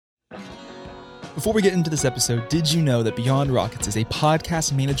Before we get into this episode, did you know that Beyond Rockets is a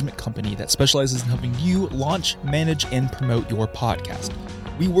podcast management company that specializes in helping you launch, manage, and promote your podcast?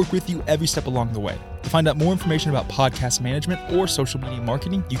 We work with you every step along the way. To find out more information about podcast management or social media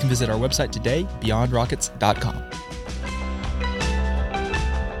marketing, you can visit our website today, beyondrockets.com.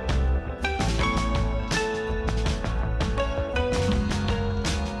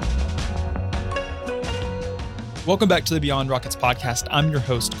 Welcome back to the Beyond Rockets podcast. I'm your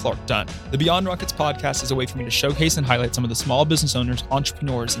host, Clark Dunn. The Beyond Rockets podcast is a way for me to showcase and highlight some of the small business owners,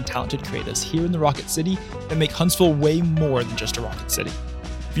 entrepreneurs, and talented creatives here in the Rocket City that make Huntsville way more than just a Rocket City.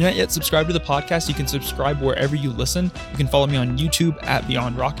 If you're not yet subscribed to the podcast, you can subscribe wherever you listen. You can follow me on YouTube at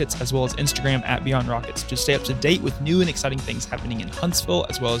Beyond Rockets, as well as Instagram at Beyond Rockets to stay up to date with new and exciting things happening in Huntsville,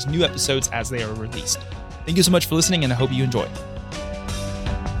 as well as new episodes as they are released. Thank you so much for listening, and I hope you enjoy.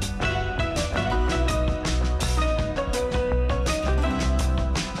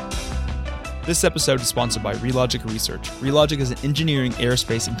 This episode is sponsored by Relogic Research. Relogic is an engineering,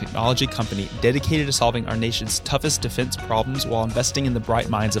 aerospace, and technology company dedicated to solving our nation's toughest defense problems while investing in the bright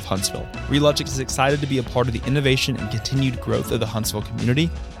minds of Huntsville. Relogic is excited to be a part of the innovation and continued growth of the Huntsville community.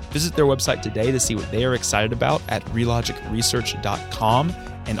 Visit their website today to see what they are excited about at relogicresearch.com,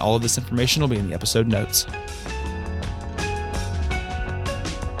 and all of this information will be in the episode notes.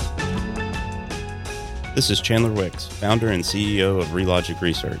 This is Chandler Wicks, founder and CEO of Relogic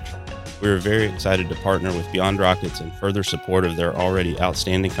Research. We are very excited to partner with Beyond Rockets in further support of their already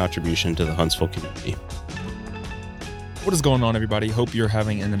outstanding contribution to the Huntsville community. What is going on, everybody? Hope you're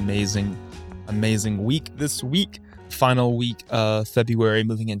having an amazing week this week. Final week of February,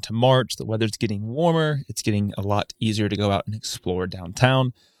 moving into March. The weather's getting warmer. It's getting a lot easier to go out and explore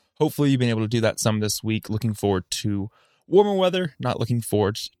downtown. Hopefully, you've been able to do that some this week. Looking forward to warmer weather. Not looking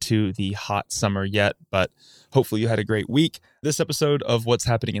forward to the hot summer yet, but hopefully you had a great week. This episode of What's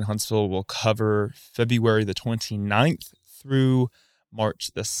Happening in Huntsville will cover February the 29th through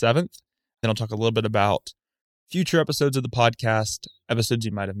March the 7th. Then I'll talk a little bit about future episodes of the podcast, episodes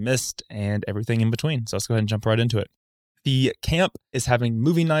you might have missed, and everything in between. So let's go ahead and jump right into it. The camp is having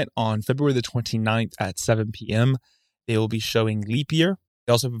movie night on February the 29th at 7 p.m. They will be showing Leap Year.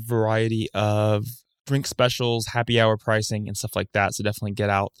 They also have a variety of drink specials, happy hour pricing, and stuff like that. So definitely get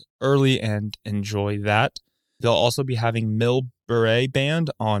out early and enjoy that. They'll also be having Mill Beret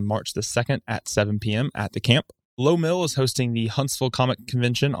Band on March the 2nd at 7 p.m. at the camp. Low Mill is hosting the Huntsville Comic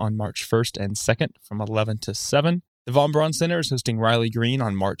Convention on March 1st and 2nd from 11 to 7. The Von Braun Center is hosting Riley Green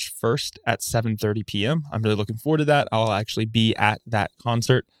on March 1st at 7:30 p.m. I'm really looking forward to that. I'll actually be at that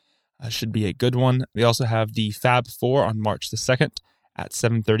concert. Should be a good one. They also have the Fab Four on March the 2nd at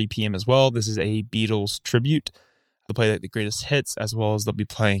 7:30 p.m. as well. This is a Beatles tribute. They'll play the greatest hits, as well as they'll be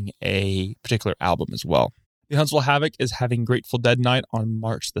playing a particular album as well. The Huntsville Havoc is having Grateful Dead night on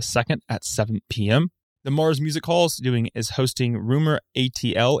March the 2nd at 7 p.m. The Mars Music Hall is hosting Rumor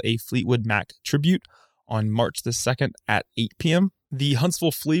ATL, a Fleetwood Mac tribute, on March the 2nd at 8 p.m. The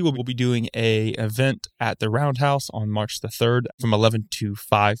Huntsville Flea will be doing an event at the Roundhouse on March the 3rd from 11 to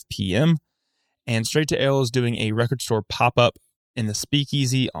 5 p.m. And Straight to Ale is doing a record store pop-up in the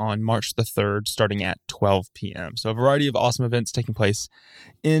Speakeasy on March the 3rd, starting at 12 p.m. So a variety of awesome events taking place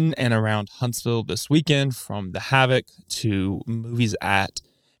in and around Huntsville this weekend, from the Havoc to movies at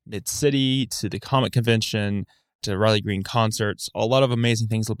Mid-City to the Comic Convention to Riley Green concerts. A lot of amazing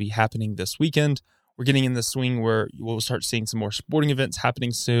things will be happening this weekend. We're getting in the swing where we'll start seeing some more sporting events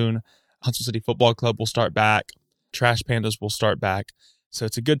happening soon. Huntsville City Football Club will start back. Trash Pandas will start back. So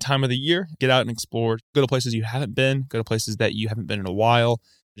it's a good time of the year. Get out and explore. Go to places you haven't been. Go to places that you haven't been in a while.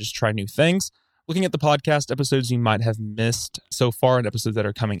 Just try new things. Looking at the podcast episodes you might have missed so far and episodes that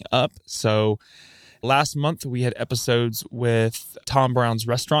are coming up. So last month we had episodes with Tom Brown's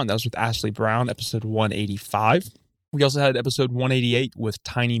Restaurant. That was with Ashley Brown, episode 185. We also had episode 188 with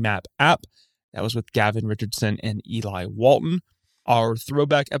Tiny Map App. That was with Gavin Richardson and Eli Walton. Our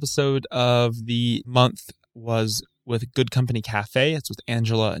throwback episode of the month was with Good Company Cafe. It's with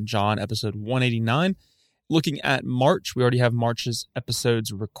Angela and John, episode 189. Looking at March, we already have March's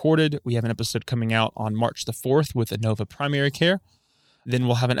episodes recorded. We have an episode coming out on March the 4th with Inova Primary Care. Then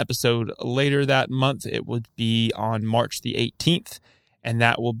we'll have an episode later that month. It would be on March the 18th, and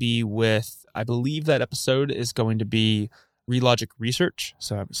that will be with, I believe that episode is going to be Relogic Research.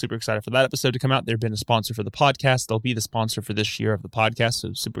 So I'm super excited for that episode to come out. They've been a sponsor for the podcast. They'll be the sponsor for this year of the podcast.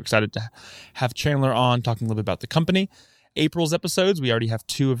 So super excited to have Chandler on talking a little bit about the company. April's episodes, we already have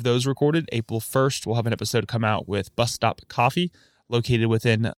 2 of those recorded. April 1st, we'll have an episode come out with Bus Stop Coffee, located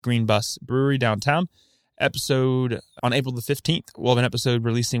within Green Bus Brewery downtown. Episode on April the 15th, we'll have an episode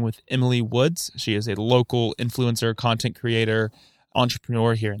releasing with Emily Woods. She is a local influencer, content creator,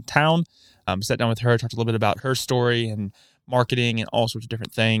 entrepreneur here in town. Sat down with her, talked a little bit about her story and marketing and all sorts of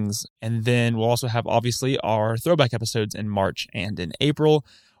different things. And then we'll also have, obviously, our throwback episodes in March and in April.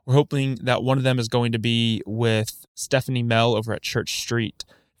 We're hoping that one of them is going to be with Stephanie Mell over at Church Street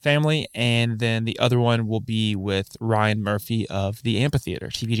Family, and then the other one will be with Ryan Murphy of the Amphitheater,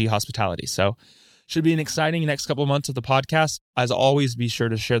 TVG Hospitality. So should be an exciting next couple of months of the podcast. As always, be sure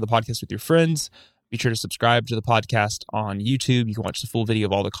to share the podcast with your friends. Be sure to subscribe to the podcast on YouTube. You can watch the full video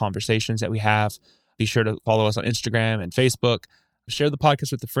of all the conversations that we have. Be sure to follow us on Instagram and Facebook. Share the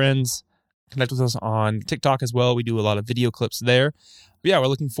podcast with the friends. Connect with us on TikTok as well. We do a lot of video clips there. But yeah, we're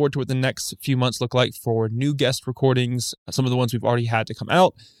looking forward to what the next few months look like for new guest recordings, some of the ones we've already had to come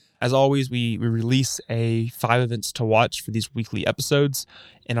out. As always, we release 5 events to watch for these weekly episodes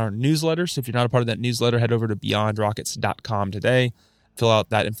in our newsletter. So if you're not a part of that newsletter, head over to beyondrockets.com today, fill out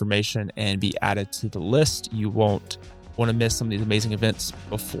that information, and be added to the list. You won't want to miss some of these amazing events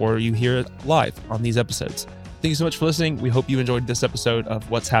before you hear it live on these episodes. Thank you so much for listening. We hope you enjoyed this episode of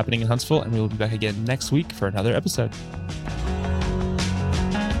What's Happening in Huntsville, and we will be back again next week for another episode.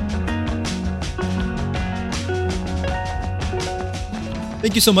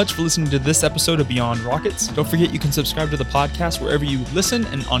 Thank you so much for listening to this episode of Beyond Rockets. Don't forget you can subscribe to the podcast wherever you listen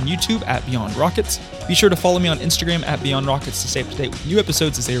and on YouTube at Beyond Rockets. Be sure to follow me on Instagram at Beyond Rockets to stay up to date with new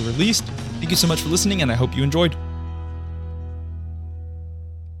episodes as they are released. Thank you so much for listening, and I hope you enjoyed.